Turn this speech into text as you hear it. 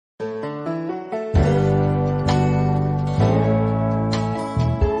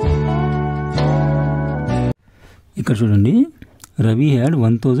ఇక్కడ చూడండి, Ravi had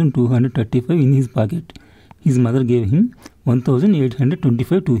 1235 in his pocket. His mother gave him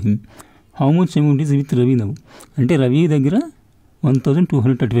 1825 to him. How much amount is with Ravi now? అంటే రవి దగ్గర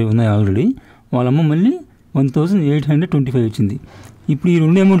 1235 ఉన్నాయి already, వాళ్ళమ్మ మళ్ళీ 1825 వచ్చింది. ఇప్పుడు ఈ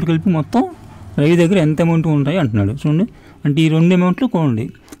రెండు అమౌంట్ కలిపి మొత్తం రవి దగ్గర ఎంత అమౌంట్ ఉంటాయి అంటున్నాడు. చూడండి, అంటే ఈ రెండు అమౌంట్లు కోండి.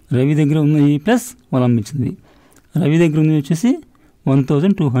 రవి దగ్గర ఉన్నది ప్లస్ వాళ్ళమ్మ ఇచ్చింది. రవి దగ్గర ఉన్నది వచ్చేసి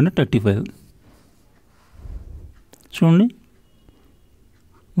 1235. చూడండి,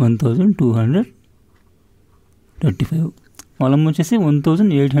 1235. వాళ్ళమ్మ వచ్చేసి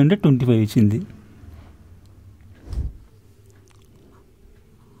 1825 ఇచ్చింది.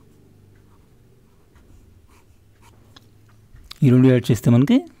 ఈ రెండు యాడ్ చేస్తే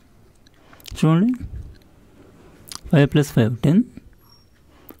మనకి చూడండి, 5 + 5 10,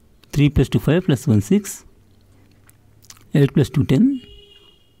 3 + 2 5 + 1 6, 8 + 2 10,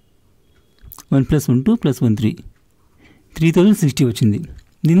 1 + 1 2 + 1 3, 3060 వచ్చింది.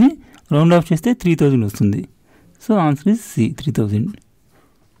 దీన్ని రౌండ్ ఆఫ్ చేస్తే 3000 వస్తుంది. So answer is C, 3000.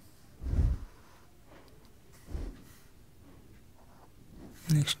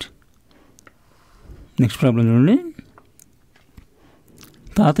 Next problem చూడండి.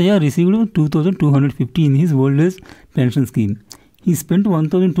 తాతయ్య received 2250 in his old age pension scheme. He spent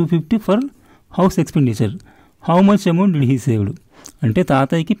 1250 for house expenditure. How much amount did he saved? అంటే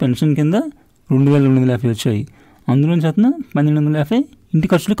తాతయ్యకి పెన్షన్ కింద 2250 వచ్చాయి. అందులోంచి అతను 1250 ఇంటి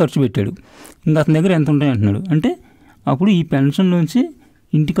ఖర్చు పెట్టాడు. ఇంకా అతని దగ్గర ఎంత ఉంటాయి అంటున్నాడు. అంటే అప్పుడు ఈ పెన్షన్ నుంచి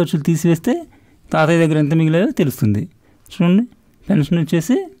ఇంటి ఖర్చులు తీసివేస్తే తాతయ్య దగ్గర ఎంత మిగిలాయో తెలుస్తుంది. చూడండి, పెన్షన్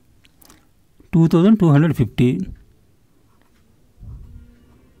వచ్చేసి 2250,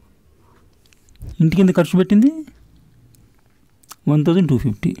 ఇంటి కింద ఖర్చు పెట్టింది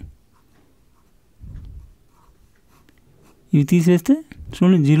 1250. ఇవి తీసేస్తే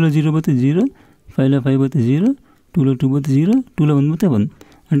చూడండి, 0 0 పోతే 0, 5లో 5 పోతే 0, 2లో 2 పోతే 0, 2లో 1 పోతే 1.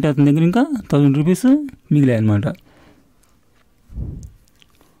 అంటే అతని దగ్గర ఇంకా 1000 రూపీస్ మిగిలాయి అన్నమాట.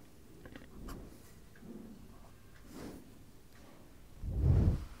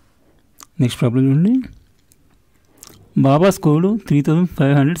 నెక్స్ట్ ప్రాబ్లం చూడండి. బాబా scored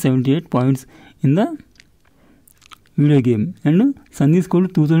 3578 points in the video game and Sunny scored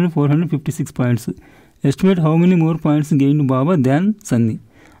 2456 points. Estimate how many more points gained Baba than Sunny.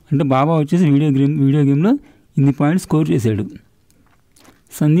 అంటే బాబా వచ్చేసి వీడియో గేమ్లో ఇన్ని పాయింట్స్ స్కోర్ చేశాడు,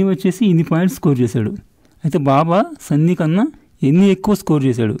 సన్నీ వచ్చేసి ఇన్ని పాయింట్స్ స్కోర్ చేశాడు. అయితే బాబా సన్నీ కన్నా ఎన్ని ఎక్కువ స్కోర్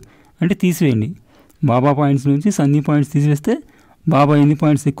చేశాడు అంటే తీసివేయండి. బాబా పాయింట్స్ నుంచి సన్నీ పాయింట్స్ తీసివేస్తే బాబా ఎన్ని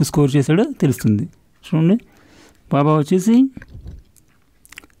పాయింట్స్ ఎక్కువ స్కోర్ చేశాడో తెలుస్తుంది. చూడండి, బాబా వచ్చేసి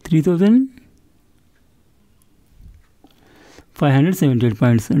 3578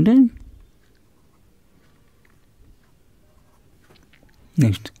 పాయింట్స్. అంటే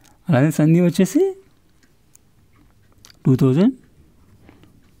నెక్స్ట్ అలాగే సన్నీ వచ్చేసి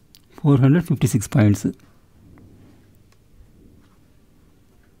 2456 పాయింట్స్.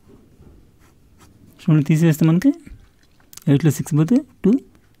 చూడండి, తీసివేస్తే మనకి 8లో 6 పోతే 2,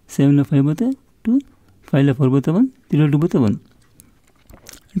 7లో 5 పోతే 2, 5లో 4 పోతే 1, 3లో 2 పోతే 1.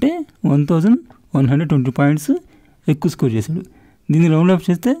 అంటే 1120 పాయింట్స్ ఎక్కువ స్కోర్ చేశాడు. దీన్ని రౌండ్ ఆఫ్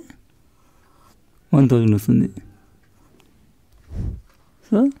చేస్తే 1000 వస్తుంది.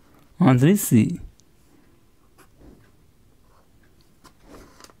 So answer is C.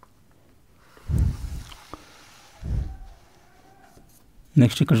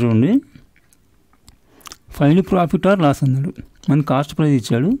 Next ఇక్కడ చూడండి, ఫైనల్ ప్రాఫిట్ ఆర్ లాస్ అన్నాడు. మనకి కాస్ట్ ప్రైస్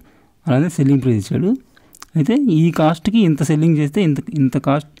ఇచ్చాడు, అలానే సెల్లింగ్ ప్రైస్ ఇచ్చాడు. అయితే ఈ కాస్ట్కి ఇంత సెల్లింగ్ చేస్తే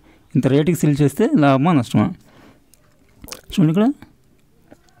ఇంత రేటుకి సెల్ చేస్తే లాభమా నష్టమా? చూడండి, ఇక్కడ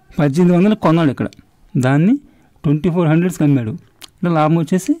 1800 కొన్నాడు, ఇక్కడ దాన్ని 2400 అమ్మాడు. ఇక్కడ లాభం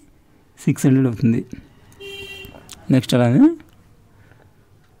వచ్చేసి 600 అవుతుంది. నెక్స్ట్ అలానే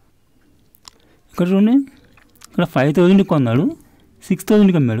ఇక్కడ చూడండి, ఇక్కడ 5000 కొన్నాడు,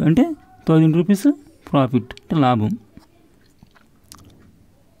 6000కి అమ్మాడు. అంటే 1000 రూపీస్ ప్రాఫిట్, అంటే లాభం.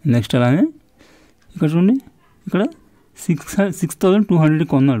 నెక్స్ట్ అలానే ఇక్కడ చూడండి, ఇక్కడ 6200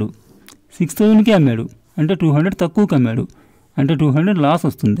 కొన్నాడు, 6000కి అమ్మాడు. అంటే 200 తక్కువకి అమ్మాడు, అంటే 200 లాస్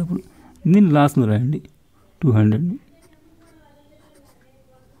వస్తుంది. అప్పుడు దీన్ని లాస్లో రాయండి, 200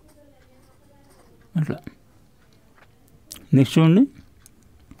 అట్లా. నెక్స్ట్ చూడండి,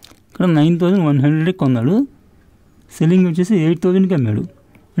 ఇక్కడ 9100 కొన్నాడు, సెల్లింగ్ వచ్చేసి 8000కి అమ్మాడు.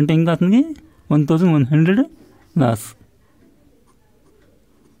 అంటే ఇంకా అతనికి 1100 లాస్.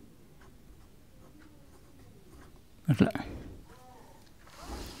 అట్లా.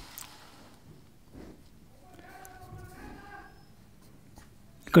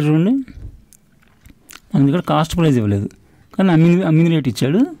 ఇక్కడ చూడండి, మనకి ఇక్కడ కాస్ట్ ప్రైస్ ఇవ్వలేదు, కానీ అమ్మిన రేట్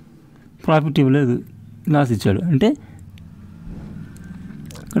ఇచ్చాడు, ప్రాఫిట్ ఇవ్వలేదు. లాస్ ఇచ్చాడు. అంటే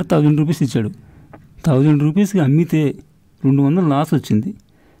ఇక్కడ 1000 రూపీస్ ఇచ్చాడు. 1000 రూపీస్కి అమ్మితే 200 లాస్ వచ్చింది.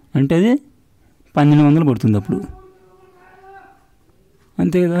 అంటే అదే 1200 పడుతుంది అప్పుడు.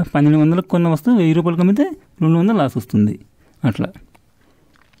 అంతే కదా, 1200కి కొన్న వస్తువు 1000 రూపాయలకి అమ్మితే 200 లాస్ వస్తుంది. అట్లా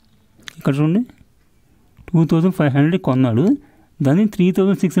ఇక్కడ చూడండి, 2500 కొన్నాడు, దాన్ని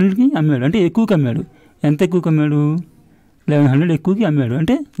 3600కి అమ్మాడు. అంటే ఎక్కువకి అమ్మాడు. ఎంత ఎక్కువకి అమ్మాడు? 1100 ఎక్కువకి అమ్మాడు.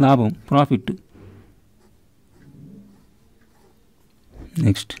 అంటే లాభం, ప్రాఫిట్.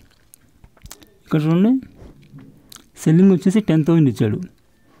 నెక్స్ట్ ఇక్కడ చూడండి, సెల్లింగ్ వచ్చేసి 10,000 ఇచ్చాడు,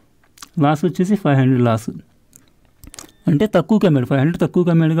 లాస్ వచ్చేసి 500 లాస్. అంటే తక్కువకి అమ్మాడు, 500 తక్కువకి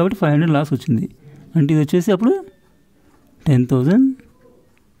అమ్మాడు కాబట్టి 500 లాస్ వచ్చింది. అంటే ఇది వచ్చేసి అప్పుడు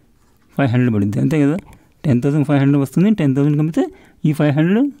 10,500 పడింది. అంతే కదా, 10,500 వస్తుంది. 10,000 అమ్మితే ఈ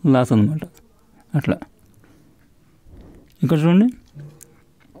 500 లాస్ అనమాట. అట్లా ఇక్కడ చూడండి,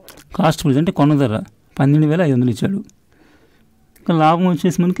 కాస్ట్ ప్రైస్ అంటే కొన్న ధర 12,500 ఇచ్చాడు. ఇంకా లాభం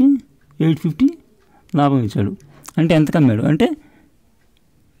వచ్చేసి మనకి 850 లాభం ఇచ్చాడు. అంటే ఎంతకు అమ్మాడు? అంటే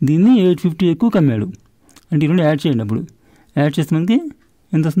దీన్ని 850 ఎక్కువకి అమ్మాడు. అంటే ఈ రెండు యాడ్ చేయండి. అప్పుడు యాడ్ చేస్తే మనకి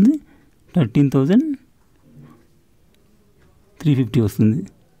ఎంత వస్తుంది? 13,350 వస్తుంది.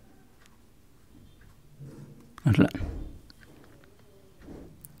 అట్లా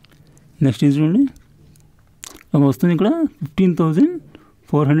నెక్స్ట్ ఇది చూడండి, ఒక వస్తుంది ఇక్కడ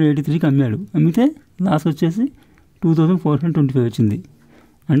 15,483కి అమ్మాడు. అమ్మితే లాస్ వచ్చేసి 2,425 వచ్చింది.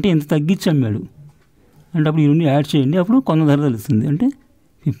 అంటే ఎంత తగ్గించి అమ్మాడు. అంటే అప్పుడు ఈ రెండు యాడ్ చేయండి, అప్పుడు కొన్న ధర తెలుస్తుంది. అంటే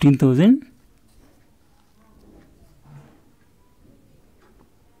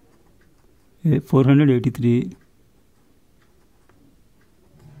 15,483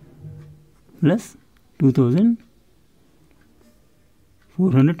 ప్లస్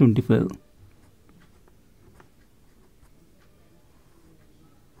 2,425.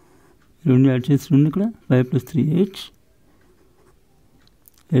 రెండు యాడ్ చేస్తుండే ఇక్కడ 5 + 3 8,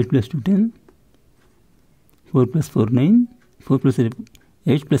 8 + 2 10, 4 + 4 9, 4 +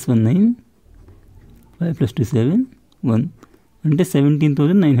 8 + 1 9, 5 + 2 7 1. అంటే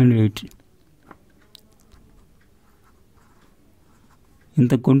 17,980.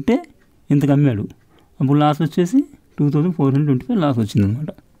 ఇంత కొంటే ఇంతకు అమ్మాడు. అప్పుడు లాస్ వచ్చేసి 2,425 లాస్ వచ్చిందనమాట.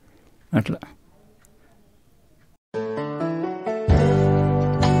 అట్లా